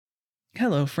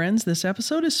Hello, friends. This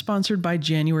episode is sponsored by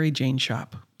January Jane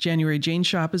Shop. January Jane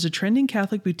Shop is a trending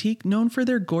Catholic boutique known for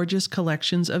their gorgeous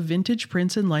collections of vintage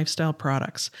prints and lifestyle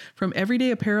products. From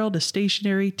everyday apparel to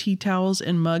stationery, tea towels,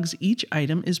 and mugs, each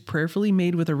item is prayerfully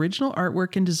made with original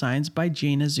artwork and designs by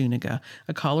Jana Zuniga,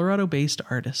 a Colorado-based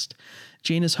artist.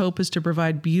 Jana's hope is to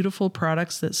provide beautiful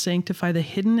products that sanctify the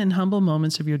hidden and humble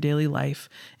moments of your daily life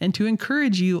and to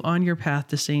encourage you on your path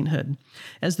to sainthood.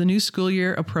 As the new school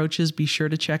year approaches, be sure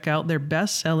to check out their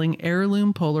best-selling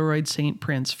heirloom Polaroid saint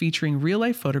prints featuring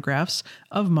real-life photographs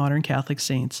of modern Catholic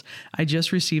saints. I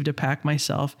just received a pack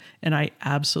myself, and I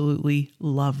absolutely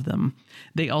love them.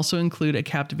 They also include a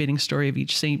captivating story of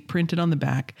each saint printed on the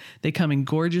back. They come in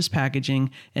gorgeous packaging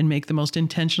and make the most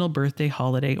intentional birthday,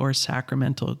 holiday, or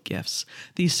sacramental gifts.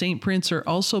 These saint prints are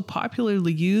also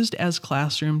popularly used as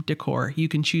classroom decor. You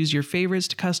can choose your favorites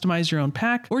to customize your own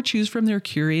pack or choose from their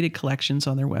curated collections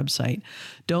on their website.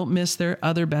 Don't miss their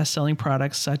other best-selling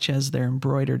products such as their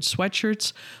embroidered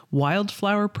sweatshirts,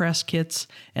 wildflower press kits,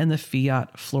 and the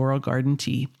Fiat Floral Garden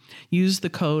Tea. Use the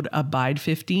code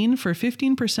ABIDE15 for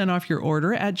 15% off your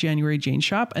order at January Jane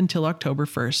Shop until October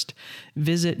 1st.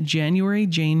 Visit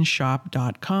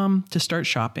JanuaryJaneShop.com to start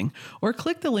shopping or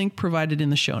click the link provided in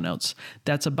the show notes.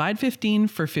 That's ABIDE15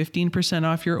 for 15%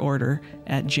 off your order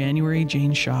at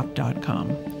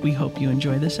JanuaryJaneShop.com. We hope you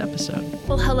enjoy this episode.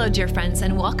 Well, hello, dear friends,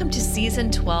 and welcome to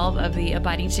Season 12 of the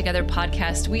Abiding Together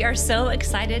podcast. We are so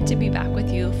excited to be back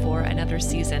with you for another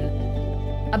season.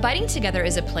 Abiding Together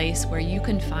is a place where you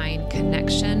can find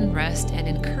connection, rest, and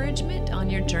encouragement on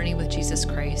your journey with Jesus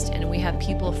Christ. And we have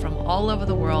people from all over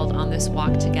the world on this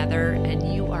walk together,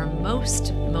 and you are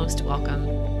most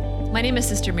welcome. My name is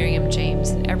Sister Miriam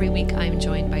James, and every week I'm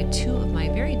joined by two of my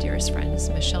very dearest friends,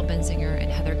 Michelle Benzinger and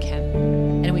Heather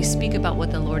Kim. And we speak about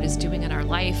what the Lord is doing in our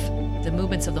life, the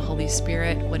movements of the Holy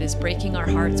Spirit, what is breaking our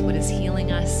hearts, what is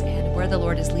healing us, and where the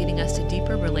Lord is leading us to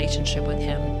deeper relationship with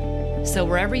Him. So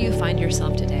wherever you find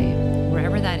yourself today,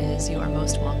 wherever that is, you are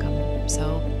most welcome.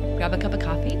 So grab a cup of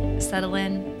coffee, settle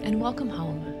in, and welcome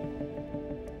home.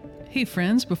 Hey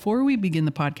friends, before we begin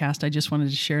the podcast, I just wanted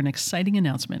to share an exciting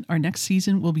announcement. Our next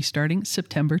season will be starting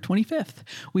September 25th.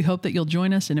 We hope that you'll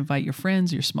join us and invite your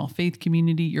friends, your small faith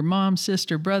community, your mom,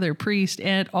 sister, brother, priest,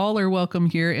 aunt, all are welcome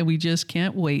here, and we just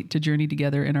can't wait to journey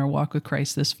together in our walk with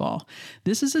Christ this fall.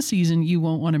 This is a season you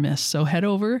won't want to miss, so head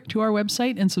over to our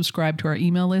website and subscribe to our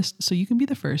email list so you can be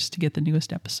the first to get the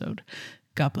newest episode.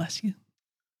 God bless you.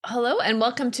 Hello, and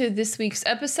welcome to this week's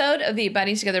episode of the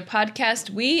Abiding Together podcast.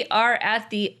 We are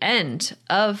at the end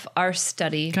of our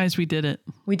study. Guys, we did it.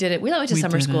 We did it. We went to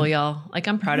summer school, y'all. Like,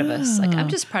 I'm proud of us. Like, I'm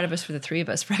just proud of us for the three of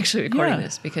us for actually recording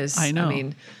this because, I mean,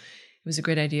 it was a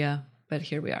great idea, but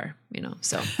here we are,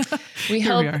 so we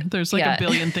hope. Here we are. There's like a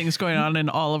billion things going on in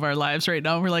all of our lives right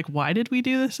now. We're like, why did we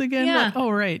do this again? Yeah. Like, oh,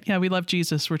 right. Yeah, we love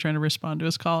Jesus. We're trying to respond to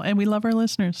his call, and we love our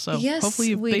listeners. So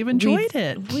hopefully they've enjoyed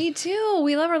it. We do.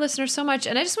 We love our listeners so much.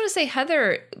 And I just want to say,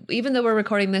 Heather, even though we're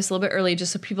recording this a little bit early,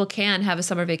 just so people can have a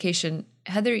summer vacation,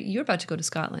 Heather, you're about to go to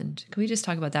Scotland. Can we just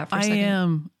talk about that for a second? I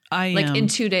am. Like in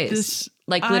 2 days.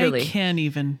 Literally. I can't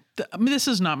even. This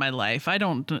is not my life.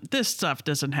 This stuff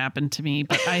doesn't happen to me,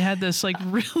 but I had this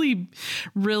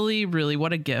really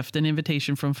what a gift, an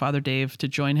invitation from Father Dave to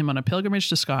join him on a pilgrimage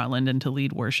to Scotland and to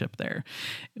lead worship there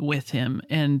with him.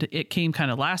 And it came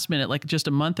kind of last minute, like just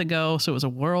a month ago. So it was a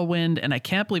whirlwind and I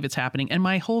can't believe it's happening. And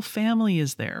my whole family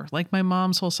is there. Like my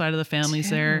mom's whole side of the family's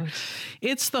there.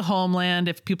 It's the homeland.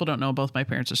 If people don't know, both my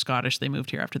parents are Scottish. They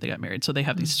moved here after they got married. So they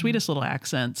have these sweetest little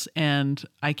accents and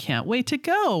I can't wait to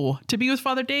go to be with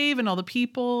Father Dave and all the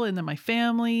people and then my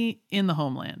family in the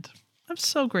homeland. I'm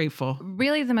so grateful.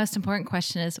 Really, the most important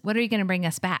question is, what are you going to bring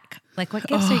us back? Like, what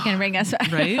gifts are you going to bring us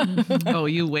back? Right? Oh,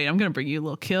 you wait. I'm going to bring you a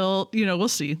little kilt. We'll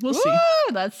see. We'll see.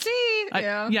 Let's see.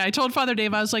 I told Father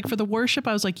Dave, I was like, for the worship,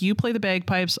 I was like, you play the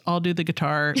bagpipes. I'll do the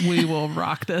guitar. We will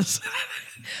rock this.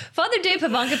 Father Dave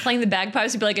Pavanka playing the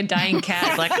bagpipes would be like a dying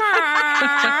cat. Like,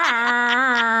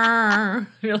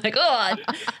 you're like, oh,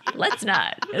 let's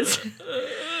not.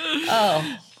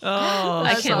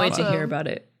 I can't wait to hear about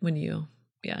it when you...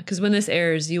 Yeah, because when this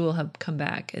airs, you will have come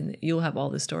back and you'll have all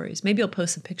the stories. Maybe I'll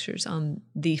post some pictures on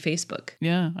the Facebook.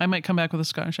 Yeah, I might come back with a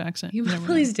Scottish accent. You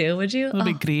please do, would you? It'll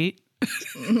be great.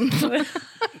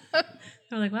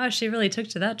 I'm like, wow, she really took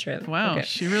to that trip. Wow, okay.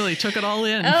 She really took it all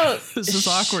in. Oh, this is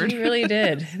awkward. She really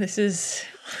did.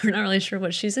 We're not really sure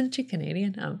what she's in. She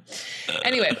Canadian.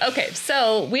 Anyway, okay.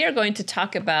 So we are going to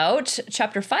talk about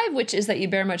chapter 5, which is that you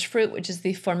bear much fruit, which is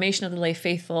the formation of the lay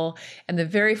faithful. And the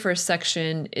very first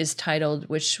section is titled,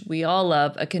 which we all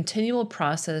love, a continual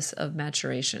process of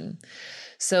maturation.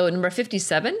 So number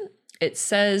 57 It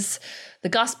says, the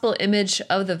gospel image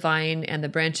of the vine and the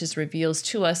branches reveals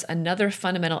to us another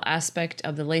fundamental aspect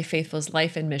of the lay faithful's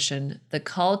life and mission, the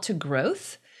call to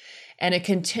growth and a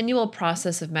continual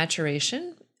process of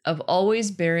maturation, of always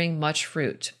bearing much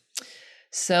fruit.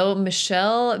 So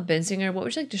Michelle Benzinger, what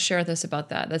would you like to share with us about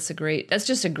that? That's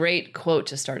just a great quote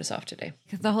to start us off today.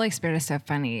 Because the Holy Spirit is so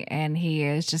funny, and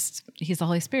he's the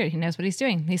Holy Spirit. He knows what he's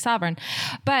doing. He's sovereign.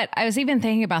 But I was even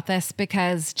thinking about this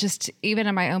because just even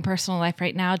in my own personal life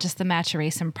right now, just the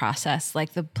maturation process,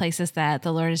 like the places that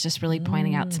the Lord is just really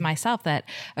pointing out to myself that,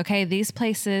 okay, these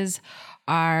places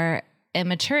are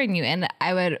maturing you. And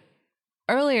I would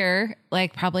earlier,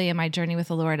 like probably in my journey with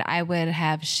the Lord, I would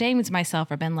have shamed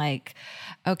myself or been like,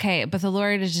 okay, but the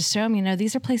Lord is just showing me,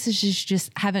 these are places you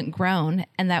just haven't grown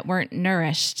and that weren't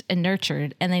nourished and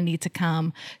nurtured, and they need to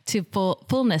come to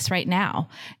fullness right now.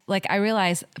 Like I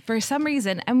realize for some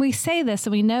reason, and we say this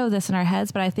and we know this in our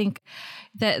heads, but I think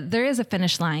that there is a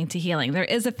finish line to healing. There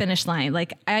is a finish line.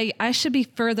 Like I should be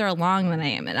further along than I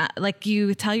am. And like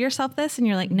you tell yourself this and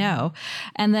you're like, no.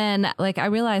 And then like I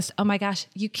realized, oh my gosh,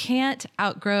 you can't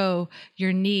outgrow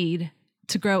your need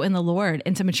to grow in the Lord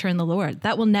and to mature in the Lord.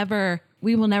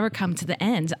 We will never come to the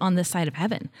end on this side of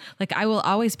heaven. Like I will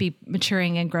always be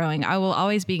maturing and growing. I will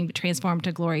always be transformed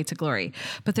to glory to glory.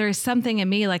 But there is something in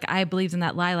me, like I believed in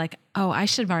that lie, like, oh, I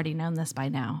should have already known this by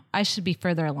now. I should be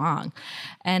further along.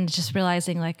 And just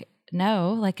realizing like,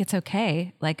 no, like it's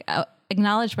okay. Like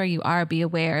acknowledge where you are, be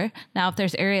aware. Now, if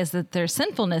there's areas that there's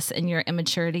sinfulness in your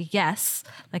immaturity, yes,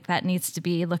 like that needs to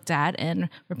be looked at and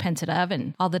repented of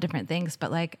and all the different things.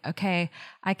 But like, okay,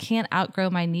 I can't outgrow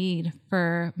my need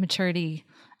for maturity,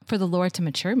 for the Lord to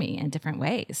mature me in different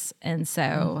ways. And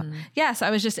so, yes, I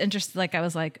was just interested. Like, I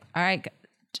was like, all right,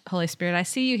 Holy Spirit, I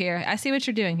see you here. I see what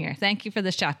you're doing here. Thank you for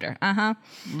this chapter.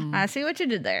 I see what you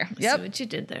did there. Yep. I see what you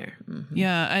did there.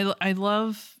 Yeah. I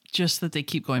love just that they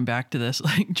keep going back to this,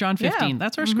 like John 15,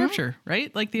 that's our scripture,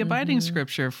 right? Like the abiding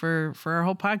scripture for our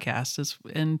whole podcast is,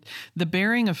 and the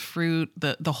bearing of fruit,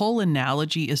 the whole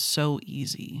analogy is so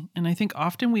easy. And I think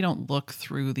often we don't look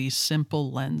through these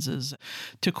simple lenses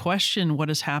to question what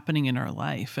is happening in our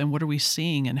life and what are we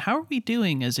seeing and how are we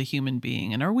doing as a human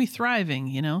being and are we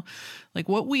thriving, like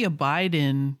what we abide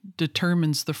in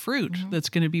determines the fruit that's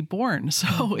going to be born.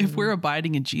 So if we're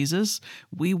abiding in Jesus,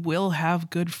 we will have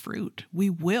good fruit. We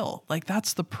will. Like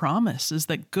that's the promise, is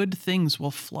that good things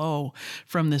will flow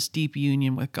from this deep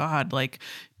union with God, like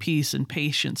peace and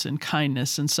patience and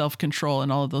kindness and self-control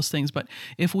and all of those things. But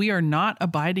if we are not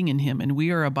abiding in him and we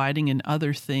are abiding in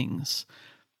other things,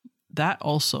 that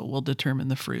also will determine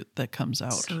the fruit that comes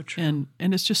out. So true. And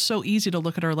it's just so easy to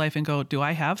look at our life and go, do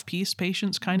I have peace,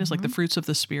 patience, kindness, like the fruits of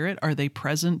the Spirit? Are they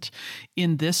present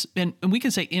in this? And we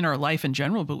can say in our life in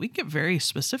general, but we get very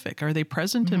specific. Are they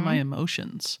present in my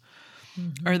emotions?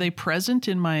 Are they present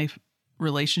in my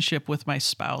relationship with my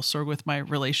spouse or with my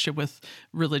relationship with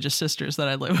religious sisters that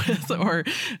I live with? Or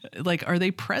like, are they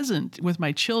present with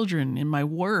my children, in my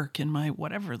work, in my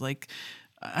whatever? Like,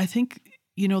 I think,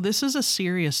 this is a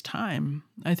serious time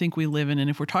I think we live in. And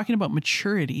if we're talking about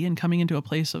maturity and coming into a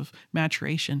place of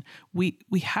maturation, we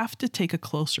have to take a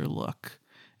closer look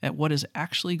at what is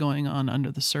actually going on under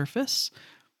the surface.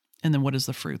 And then what is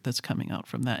the fruit that's coming out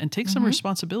from that, and take some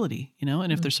responsibility,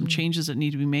 and if there's some changes that need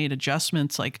to be made,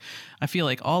 adjustments, like I feel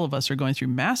like all of us are going through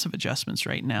massive adjustments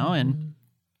right now. And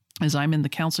as I'm in the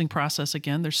counseling process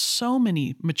again, there's so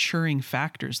many maturing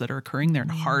factors that are occurring there and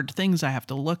hard things I have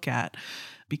to look at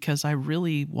because I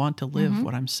really want to live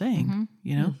what I'm saying,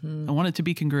 I want it to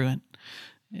be congruent.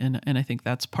 And I think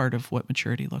that's part of what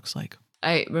maturity looks like.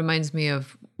 It reminds me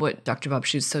of what Dr. Bob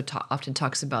Schuchts often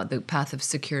talks about, the path of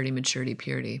security, maturity,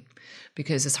 purity,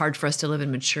 because it's hard for us to live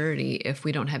in maturity if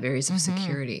we don't have areas of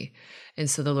security. And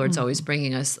so the Lord's always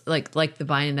bringing us, like the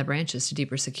vine and the branches, to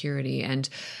deeper security. And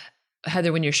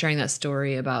Heather, when you're sharing that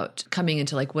story about coming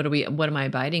into like, what am I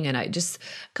abiding in? A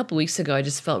couple weeks ago, I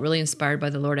just felt really inspired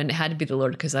by the Lord, and it had to be the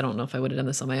Lord, because I don't know if I would have done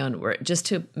this on my own, where just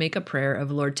to make a prayer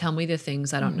of, Lord, tell me the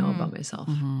things I don't know about myself.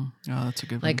 Oh, that's a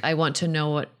good one. Like, I want to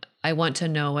know what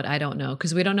I don't know,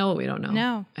 because we don't know what we don't know.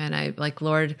 No. And I like,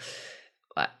 Lord,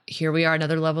 here we are,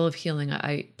 another level of healing.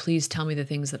 Please tell me the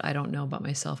things that I don't know about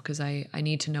myself, because I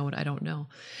need to know what I don't know.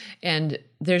 And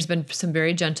there's been some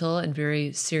very gentle and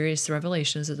very serious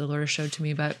revelations that the Lord has showed to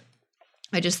me about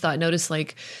I just noticed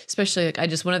like, especially like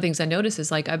one of the things I noticed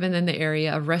is like, I've been in the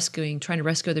area of trying to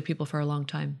rescue other people for a long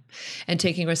time and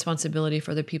taking responsibility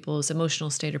for other people's emotional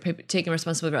state or taking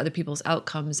responsibility for other people's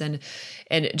outcomes. And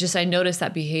just, I noticed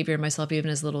that behavior in myself,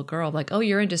 even as a little girl, like, oh,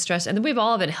 you're in distress. And then we've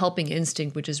all have a helping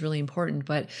instinct, which is really important.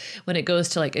 But when it goes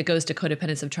to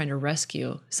codependence of trying to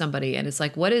rescue somebody, and it's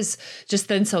like, what is just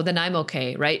then I'm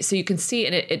okay. Right. So you can see,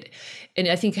 and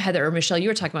I think Heather or Michelle, you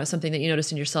were talking about something that you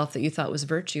noticed in yourself that you thought was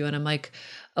virtue. And I'm like,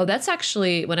 oh, that's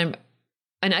actually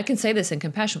and I can say this in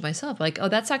compassion with myself, like, oh,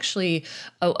 that's actually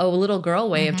a little girl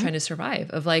way of trying to survive,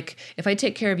 of like, if I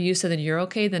take care of you so then you're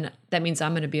okay, then that means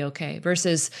I'm going to be okay,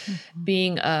 versus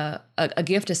being a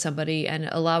gift to somebody and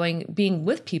being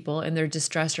with people in their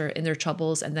distress or in their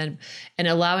troubles, and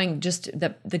allowing just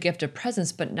the gift of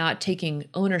presence, but not taking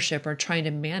ownership or trying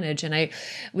to manage. And I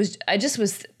just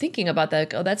was thinking about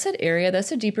that. Oh, that's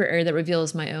a deeper area that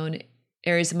reveals my own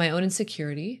areas of my own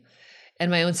insecurity and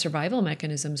my own survival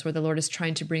mechanisms, where the Lord is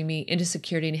trying to bring me into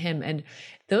security in Him. And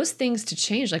those things to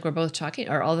change, like we're both talking,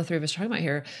 or all the three of us talking about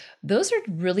here, those are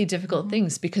really difficult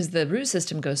things, because the root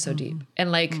system goes so deep.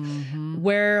 And like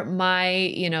where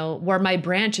my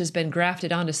branch has been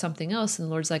grafted onto something else, and the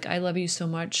Lord's like, I love you so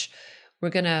much. We're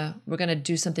gonna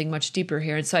do something much deeper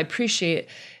here. And so I appreciate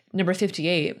number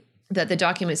 58, that the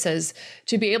document says,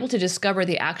 to be able to discover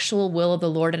the actual will of the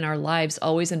Lord in our lives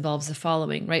always involves the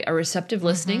following, right? A receptive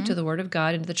listening to the word of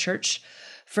God and the church,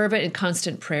 fervent and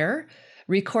constant prayer,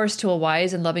 recourse to a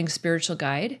wise and loving spiritual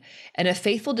guide, and a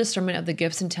faithful discernment of the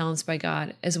gifts and talents by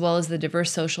God, as well as the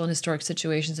diverse social and historic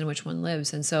situations in which one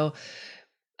lives. And so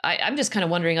I'm just kind of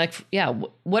wondering, like, yeah,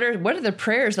 what are the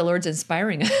prayers the Lord's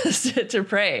inspiring us to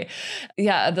pray?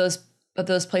 Yeah, of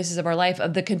those places of our life,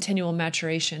 of the continual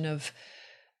maturation of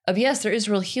yes, there is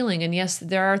real healing. And yes,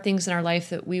 there are things in our life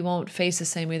that we won't face the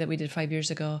same way that we did 5 years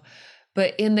ago.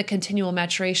 But in the continual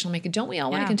maturation, like, don't we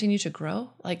all want to continue to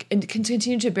grow? Like, and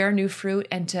continue to bear new fruit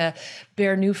and to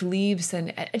bear new leaves.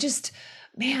 And it just,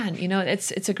 man,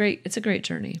 it's a great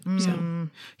journey. So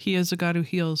He is a God who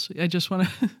heals. I just want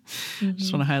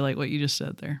to highlight what you just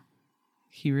said there.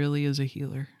 He really is a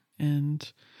healer.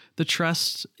 And the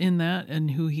trust in that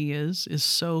and who He is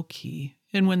so key.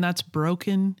 And when that's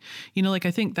broken, like,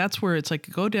 I think that's where it's like,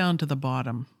 go down to the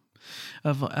bottom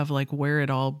of like where it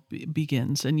all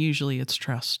begins. And usually it's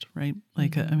trust, right?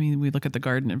 Like, I mean, we look at the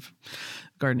Garden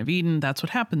of Eden. That's what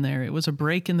happened there. It was a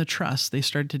break in the trust. They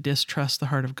started to distrust the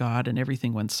heart of God, and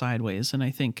everything went sideways. And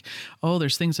I think,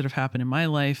 there's things that have happened in my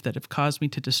life that have caused me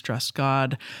to distrust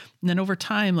God. And then over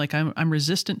time, like, I'm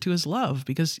resistant to His love,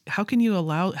 because how can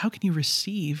you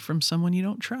receive from someone you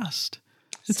don't trust?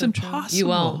 It's so impossible. True. You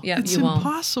won't. Yeah, it's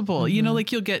impossible.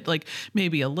 Like, you'll get like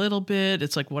maybe a little bit.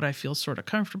 It's like what I feel sort of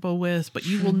comfortable with, but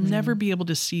you will never be able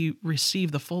to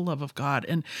receive the full love of God.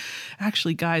 And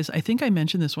actually, guys, I think I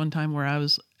mentioned this one time where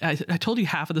I told you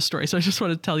half of the story, so I just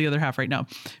want to tell the other half right now.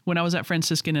 When I was at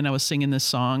Franciscan and I was singing this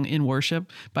song in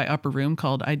worship by Upper Room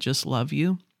called "I Just Love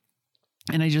You."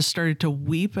 And I just started to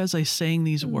weep as I sang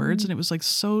these words. And it was like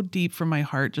so deep from my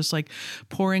heart, just like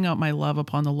pouring out my love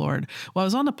upon the Lord. Well, I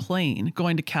was on a plane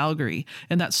going to Calgary,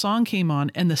 and that song came on,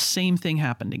 and the same thing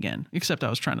happened again, except I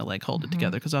was trying to like hold it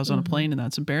together because I was on a plane, and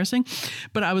that's embarrassing.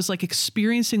 But I was like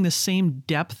experiencing the same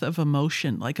depth of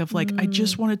emotion, like I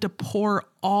just wanted to pour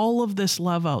all of this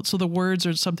love out. So the words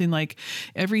are something like,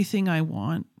 everything I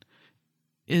want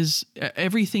is,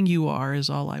 everything you are is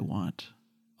all I want,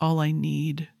 all I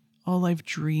need, all I've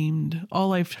dreamed,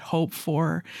 all I've hoped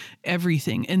for,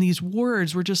 everything. And these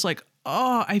words were just like,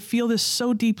 oh, I feel this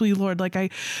so deeply, Lord. Like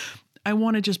I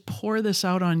want to just pour this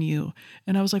out on you.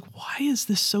 And I was like, why is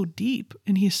this so deep?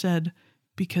 And He said,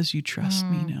 because you trust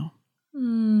me now.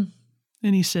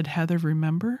 And He said, Heather,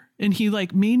 remember? And He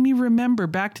like made me remember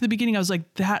back to the beginning. I was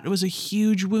like, that was a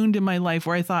huge wound in my life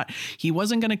where I thought He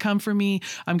wasn't going to come for me.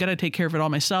 I'm going to take care of it all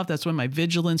myself. That's when my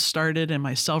vigilance started and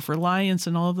my self-reliance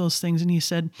and all of those things. And He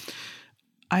said,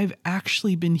 I've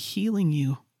actually been healing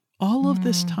you all of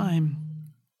this time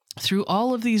through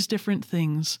all of these different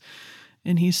things.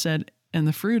 And He said, and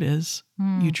the fruit is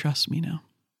you trust me now.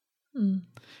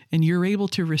 And you're able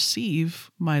to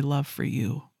receive my love for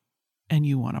you. And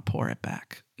you want to pour it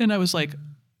back. And I was like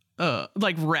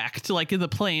wrecked, like in the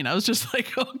plane. I was just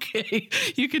like, okay,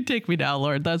 you can take me now,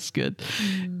 Lord. That's good.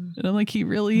 And I'm like, He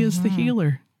really is the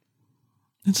healer.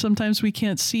 And sometimes we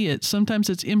can't see it. Sometimes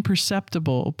it's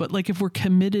imperceptible. But like, if we're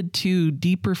committed to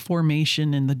deeper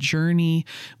formation in the journey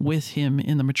with Him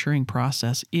in the maturing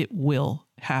process, it will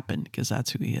happen, because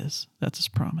that's who He is. That's His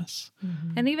promise.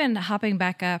 And even hopping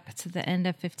back up to the end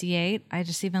of 58, I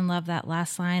just even love that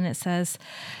last line. It says,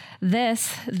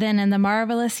 This, then, in the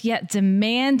marvelous yet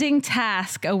demanding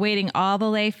task awaiting all the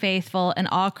lay faithful and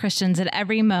all Christians at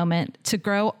every moment to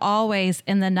grow always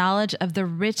in the knowledge of the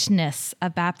richness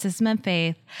of baptism and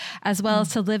faith, as well as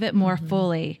to live it more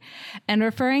fully. And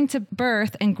referring to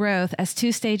birth and growth as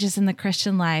two stages in the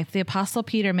Christian life, the Apostle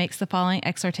Peter makes the following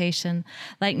exhortation: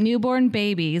 like newborn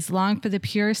babies, long for the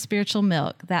pure spiritual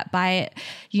milk, that by it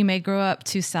you may grow up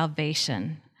to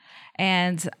salvation.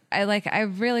 And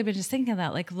I've really been just thinking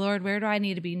that, like, Lord, where do I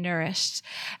need to be nourished?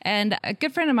 And a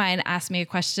good friend of mine asked me a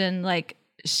question, like,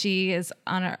 she is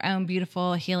on her own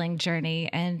beautiful healing journey.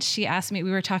 And she asked me, we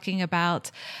were talking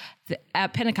about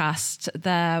at Pentecost,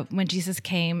 when Jesus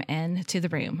came into the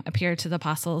room, appeared to the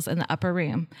apostles in the upper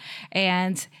room,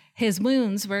 and his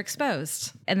wounds were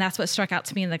exposed. And that's what struck out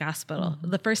to me in the gospel.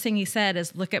 The first thing he said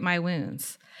is, look at my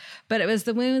wounds. But it was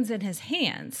the wounds in his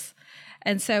hands.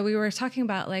 And so we were talking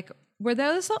about, like, were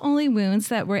those the only wounds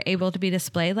that were able to be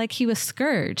displayed? Like, he was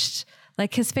scourged,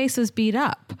 like his face was beat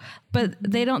up, but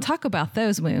they don't talk about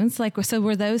those wounds. Like, so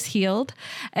were those healed?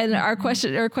 And our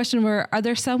question were, are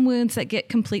there some wounds that get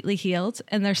completely healed?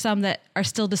 And there's some that are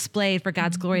still displayed for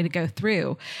God's glory to go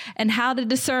through, and how to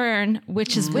discern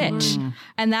which is which.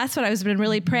 And that's what I've been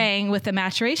really praying with the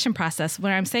maturation process,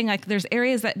 where I'm saying, like, there's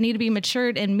areas that need to be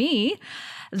matured in me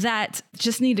that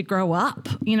just need to grow up.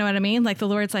 You know what I mean? Like, the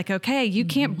Lord's like, okay, you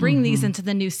can't bring these into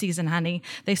the new season, honey.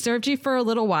 They served you for a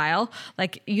little while.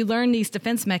 Like, you learn these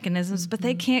defense mechanisms, but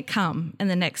they can't come in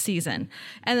the next season.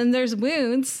 And then there's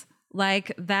wounds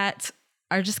like that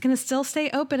are just going to still stay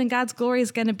open, and God's glory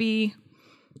is going to be,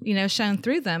 you know, shown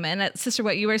through them. And sister,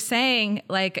 what you were saying,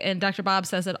 like, and Dr. Bob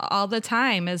says it all the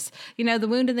time, is, you know, the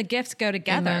wound and the gift go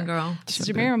together. Amen, girl.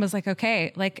 Sister Miriam was like,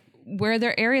 okay, like, were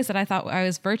there areas that I thought I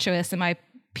was virtuous in my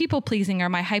people pleasing or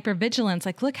my hypervigilance?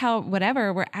 Like, look how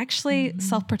whatever were actually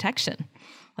self-protection.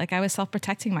 Like, I was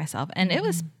self-protecting myself. And it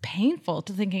was painful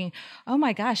to thinking, oh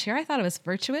my gosh, here I thought I was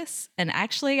virtuous, and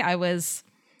actually I was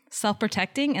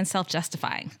self-protecting and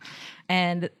self-justifying.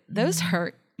 And those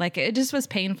hurt. Like, it just was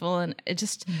painful, and it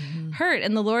just hurt.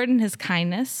 And the Lord, in his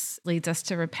kindness, leads us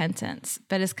to repentance.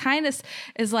 But his kindness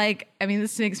is like, I mean,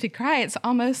 this makes me cry. It's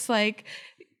almost like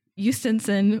Eustace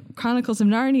in Chronicles of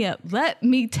Narnia. Let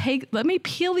me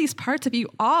peel these parts of you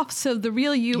off so the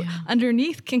real you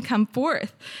underneath can come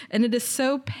forth. And it is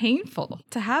so painful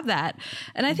to have that.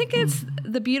 And I think it's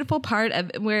the beautiful part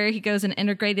of where he goes in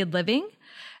integrated living,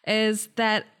 is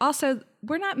that also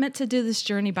we're not meant to do this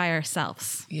journey by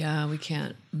ourselves. Yeah, we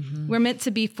can't. We're meant to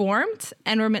be formed,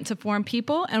 and we're meant to form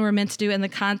people, and we're meant to do it in the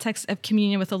context of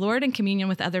communion with the Lord and communion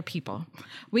with other people.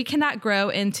 We cannot grow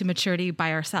into maturity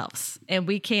by ourselves, and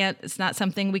it's not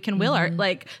something we can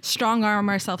strong arm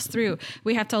ourselves through.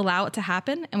 We have to allow it to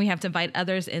happen, and we have to invite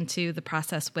others into the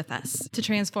process with us to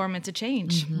transform and to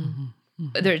change.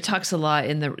 There talks a lot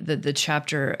in the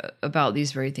chapter about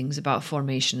these very things, about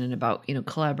formation and about, you know,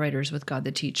 collaborators with God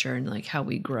the teacher, and like how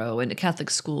we grow, and Catholic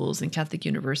schools and Catholic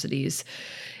universities.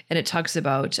 And it talks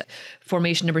about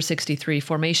formation, number 63.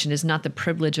 Formation is not the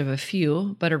privilege of a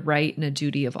few, but a right and a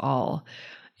duty of all.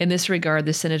 In this regard,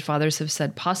 the Synod Fathers have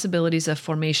said possibilities of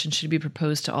formation should be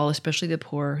proposed to all, especially the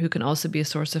poor, who can also be a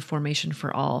source of formation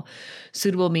for all.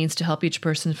 Suitable means to help each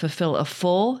person fulfill a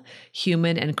full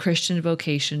human and Christian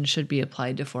vocation should be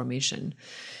applied to formation.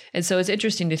 And so it's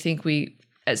interesting to think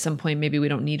at some point, maybe we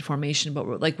don't need formation, but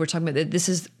we're talking about that. This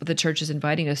is the church is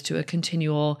inviting us to a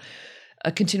continual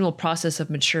process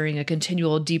of maturing, a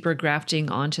continual deeper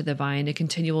grafting onto the vine, a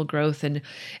continual growth, and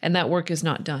that work is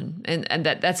not done. And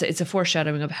it's a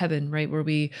foreshadowing of heaven, right? Where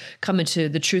we come into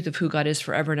the truth of who God is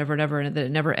forever and ever and ever, and that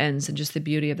it never ends, and just the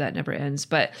beauty of that never ends.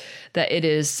 But that it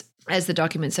is, as the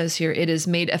document says here, it is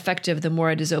made effective the more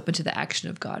it is open to the action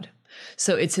of God.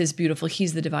 So it's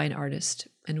he's the divine artist,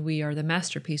 and we are the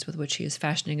masterpiece with which he is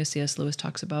fashioning, as C.S. Lewis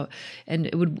talks about. And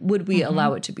would we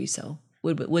allow it to be so?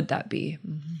 Would that be?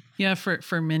 Yeah,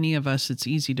 for many of us, it's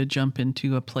easy to jump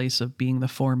into a place of being the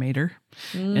formator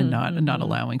and not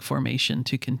allowing formation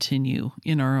to continue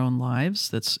in our own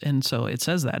lives. And so it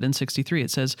says that in 63, it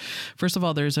says, first of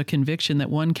all, there's a conviction that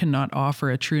one cannot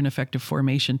offer a true and effective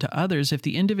formation to others if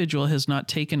the individual has not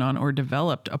taken on or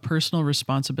developed a personal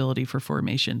responsibility for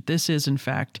formation. This is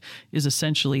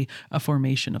essentially a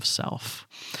formation of self.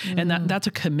 And that's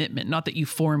a commitment, not that you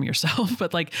form yourself,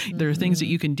 but like there are things that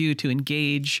you can do to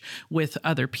engage with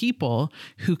other people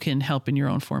who can help in your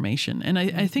own formation. And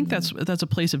I think that's a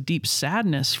place of deep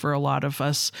sadness for a lot of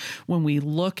us when we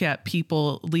look at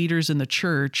leaders in the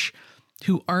church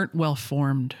who aren't well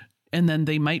formed And then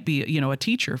they might be, a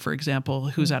teacher, for example,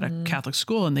 who's at a Catholic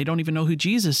school and they don't even know who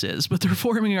Jesus is, but they're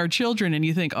forming our children. And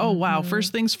you think, oh, wow,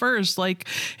 first things first. Like,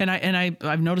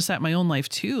 I've noticed that in my own life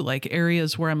too, like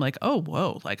areas where I'm like, oh,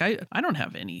 whoa, like I don't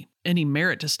have any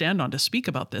merit to stand on to speak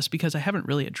about this because I haven't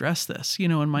really addressed this,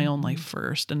 in my own life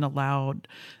first, and allowed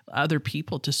other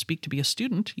people to speak, to be a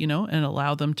student, and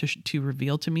allow them to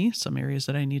reveal to me some areas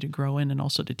that I need to grow in, and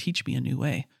also to teach me a new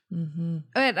way.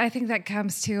 But I think that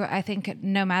comes to, I think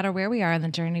no matter where we are in the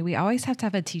journey, we always have to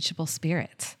have a teachable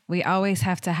spirit. We always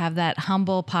have to have that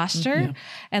humble posture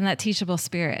and that teachable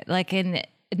spirit, like, and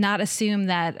not assume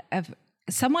that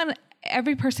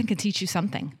every person can teach you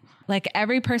something. Like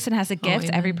every person has a gift.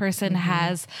 Every person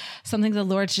has something the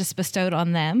Lord's just bestowed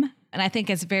on them. And I think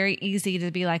it's very easy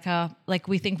to be like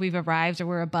we think we've arrived or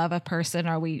we're above a person,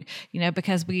 or we,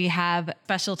 because we have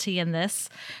specialty in this,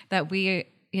 that we're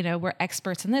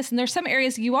experts in this. And there's some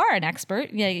areas you are an expert.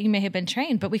 Yeah, you may have been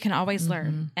trained, but we can always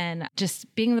learn. And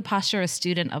just being the posture of a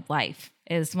student of life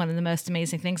is one of the most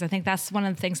amazing things. I think that's one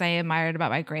of the things I admired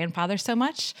about my grandfather so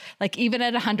much. Like even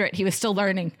at 100, he was still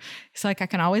learning. He's like, I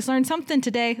can always learn something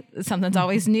today. Something's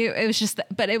always new. It was just,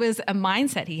 but it was a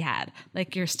mindset he had.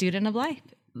 Like, you're a student of life.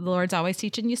 The Lord's always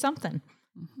teaching you something.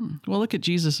 Well, look at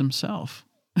Jesus himself.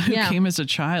 Who came as a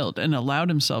child and allowed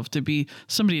himself to be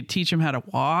somebody to teach him how to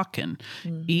walk and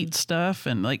eat stuff,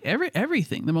 and like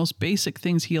everything, the most basic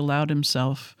things he allowed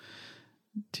himself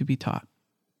to be taught.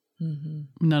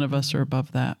 None of us are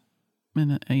above that.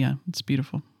 And it's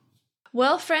beautiful.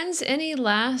 Well, friends, any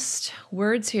last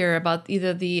words here about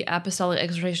either the apostolic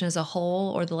exhortation as a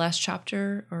whole or the last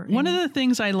chapter? One of the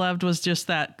things I loved was just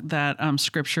that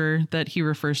scripture that he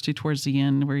refers to towards the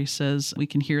end, where he says, we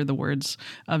can hear the words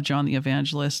of John the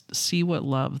Evangelist, see what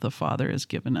love the Father has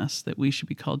given us, that we should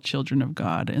be called children of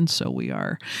God, and so we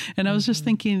are. And I was just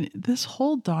thinking, this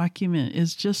whole document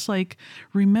is just like,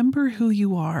 remember who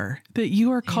you are, that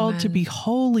you are called to be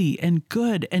holy and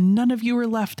good, and none of you are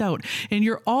left out, and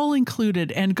you're all included.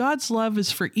 And God's love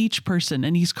is for each person.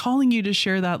 And he's calling you to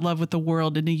share that love with the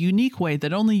world in a unique way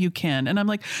that only you can. And I'm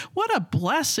like, what a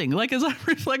blessing. Like, as I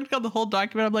reflect on the whole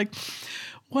document, I'm like,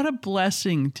 what a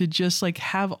blessing to just like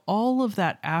have all of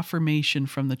that affirmation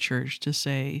from the church to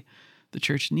say, the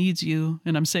church needs you.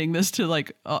 And I'm saying this to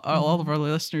like all of our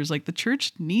listeners, like the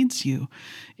church needs you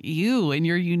and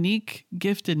your unique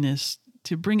giftedness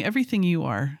to bring everything you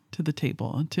are to the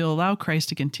table, and to allow Christ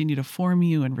to continue to form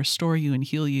you and restore you and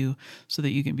heal you so that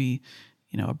you can be,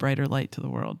 a brighter light to the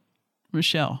world.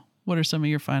 Michelle, what are some of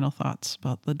your final thoughts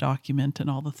about the document and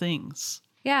all the things?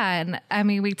 Yeah. And I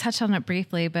mean, we touched on it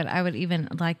briefly, but I would even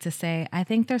like to say, I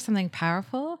think there's something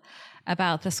powerful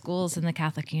about the schools and the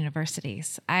Catholic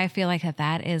universities. I feel like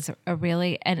that is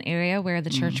an area where the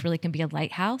church really can be a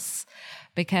lighthouse,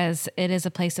 because it is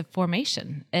a place of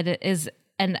formation. It is.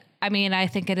 And I mean, I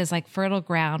think it is like fertile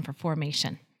ground for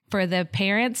formation for the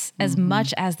parents as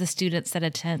much as the students that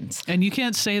attend. And you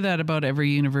can't say that about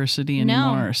every university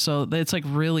anymore. No. So it's like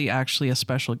really actually a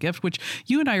special gift, which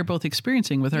you and I are both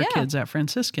experiencing with our kids at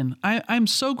Franciscan. I'm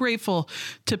so grateful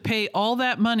to pay all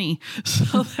that money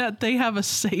so that they have a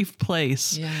safe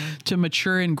place to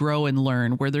mature and grow and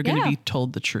learn, where they're going to be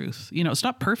told the truth. It's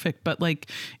not perfect, but like,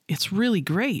 it's really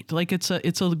great. Like it's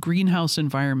a greenhouse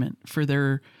environment for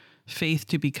their faith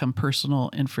to become personal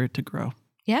and for it to grow.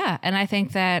 Yeah. And I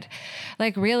think that,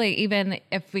 like, really, even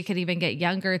if we could even get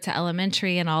younger to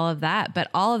elementary and all of that, but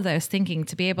all of those thinking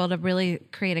to be able to really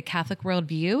create a Catholic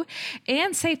worldview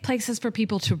and safe places for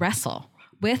people to wrestle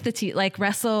with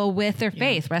wrestle with their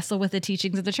faith, wrestle with the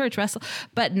teachings of the church,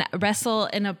 wrestle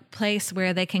in a place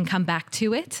where they can come back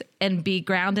to it and be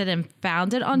grounded and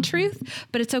founded on truth.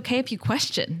 But it's okay if you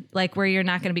question, like, where you're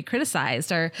not going to be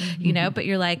criticized or, but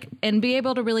you're like, and be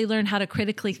able to really learn how to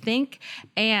critically think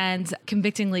and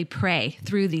convictingly pray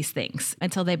through these things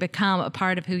until they become a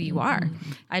part of who you are.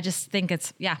 I just think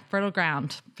it's, fertile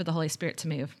ground for the Holy Spirit to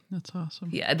move. That's awesome.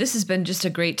 Yeah, this has been just a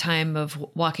great time of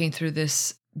walking through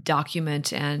this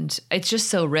document, and it's just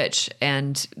so rich,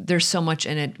 and there's so much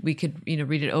in it. We could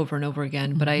read it over and over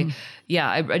again, but I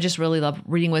just really love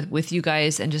reading with you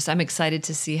guys, and just I'm excited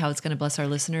to see how it's going to bless our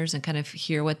listeners and kind of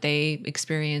hear what they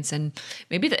experience, and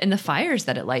maybe in the fires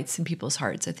that it lights in people's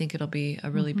hearts. I think it'll be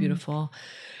a really beautiful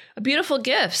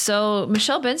gift. So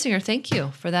Michelle Bensinger, thank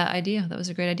you for that idea. That was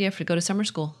a great idea to go to summer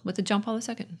school with the John Paul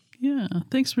II. Yeah,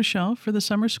 thanks Michelle for the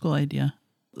summer school idea.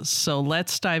 So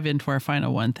let's dive into our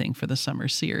final one thing for the summer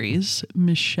series.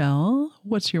 Michelle,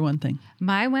 what's your one thing?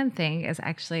 My one thing is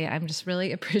actually, I'm just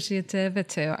really appreciative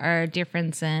to our dear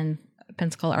friends in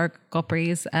Pensacola Article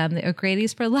Breeze, the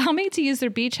O'Grady's, for allowing me to use their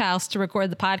beach house to record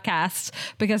the podcast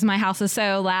because my house is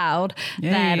so loud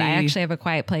that I actually have a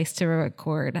quiet place to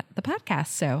record the podcast.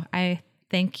 So I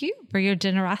thank you for your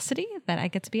generosity that I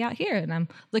get to be out here. And I'm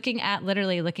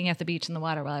literally looking at the beach and the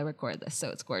water while I record this. So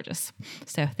it's gorgeous.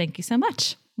 So thank you so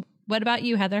much. What about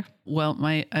you, Heather? Well,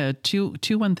 my two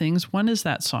things. One is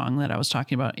that song that I was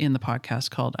talking about in the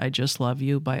podcast called I Just Love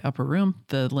You by Upper Room.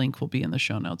 The link will be in the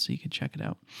show notes so you can check it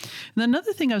out. And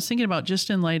another thing I was thinking about, just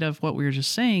in light of what we were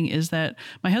just saying, is that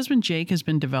my husband Jake has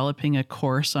been developing a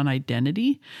course on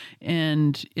identity,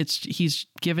 and he's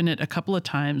given it a couple of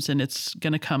times, and it's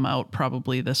going to come out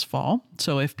probably this fall.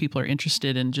 So if people are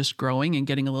interested in just growing and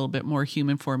getting a little bit more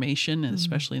human formation,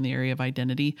 especially in the area of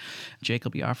identity, Jake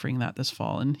will be offering that this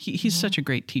fall. And he's such a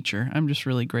great teacher. I'm just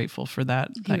really grateful for that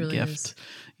really gift. Is.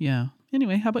 Yeah.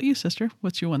 Anyway, how about you, sister?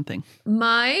 What's your one thing?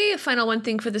 My final one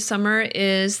thing for the summer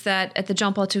is that at the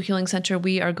John Paul II Healing Center,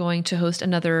 we are going to host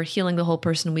another Healing the Whole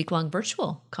Person week-long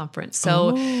virtual conference.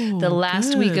 So the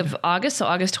last week of August, so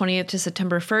August 28th to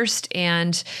September 1st,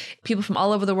 and people from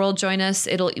all over the world join us.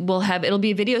 It'll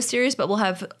be a video series, but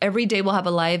every day we'll have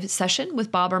a live session with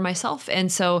Bob or myself.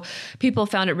 And so people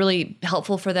found it really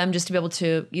helpful for them just to be able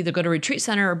to either go to a retreat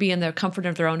center or be in the comfort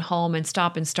of their own home and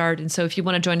stop and start. And so if you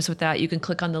want to join us with that, you can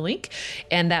click on the link.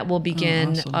 And that will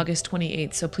begin August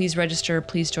 28th. So please register.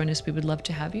 Please join us. We would love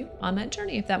to have you on that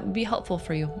journey if that would be helpful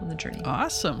for you on the journey.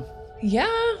 Awesome.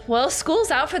 Yeah. Well, school's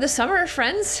out for the summer,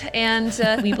 friends. And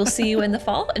we will see you in the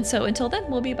fall. And so until then,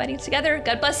 we'll be abiding together.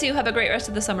 God bless you. Have a great rest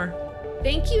of the summer.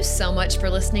 Thank you so much for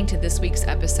listening to this week's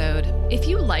episode. If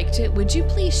you liked it, would you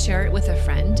please share it with a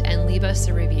friend and leave us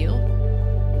a review?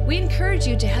 We encourage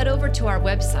you to head over to our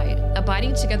website,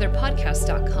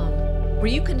 abidingtogetherpodcast.com. where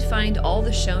you can find all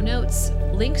the show notes,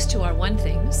 links to our One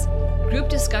Things, group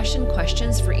discussion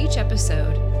questions for each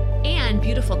episode, and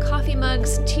beautiful coffee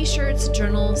mugs, t-shirts,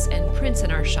 journals, and prints in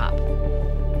our shop.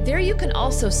 There you can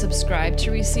also subscribe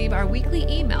to receive our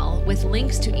weekly email with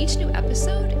links to each new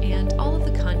episode and all of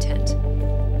the content.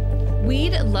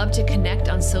 We'd love to connect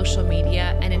on social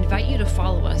media and invite you to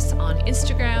follow us on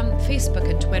Instagram, Facebook,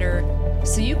 and Twitter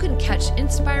so you can catch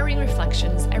inspiring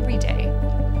reflections every day.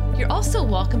 You're also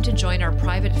welcome to join our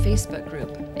private Facebook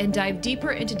group and dive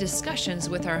deeper into discussions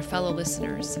with our fellow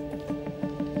listeners.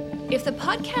 If the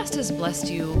podcast has blessed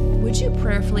you, would you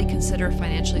prayerfully consider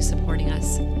financially supporting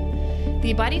us?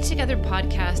 The Abiding Together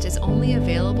podcast is only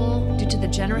available due to the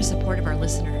generous support of our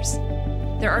listeners.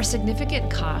 There are significant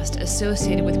costs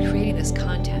associated with creating this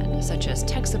content, such as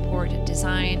tech support,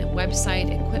 design,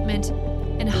 website, equipment,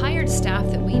 and hired staff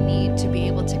that we need to be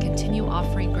able to continue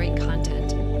offering great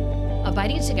content.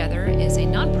 Abiding Together is a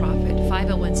nonprofit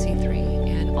 501c3,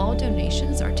 and all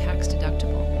donations are tax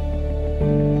deductible.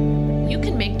 You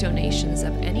can make donations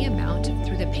of any amount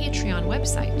through the Patreon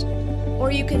website, or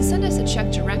you can send us a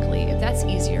check directly if that's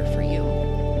easier for you.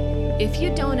 If you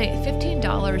donate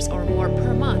 $15 or more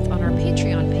per month on our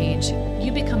Patreon page,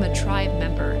 you become a tribe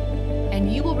member,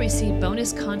 and you will receive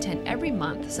bonus content every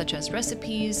month, such as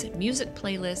recipes, music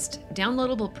playlist,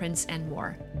 downloadable prints, and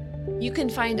more. You can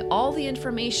find all the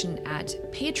information at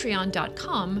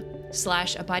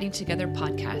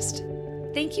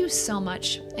patreon.com/abidingtogetherpodcast. Thank you so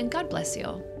much, and God bless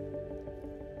you.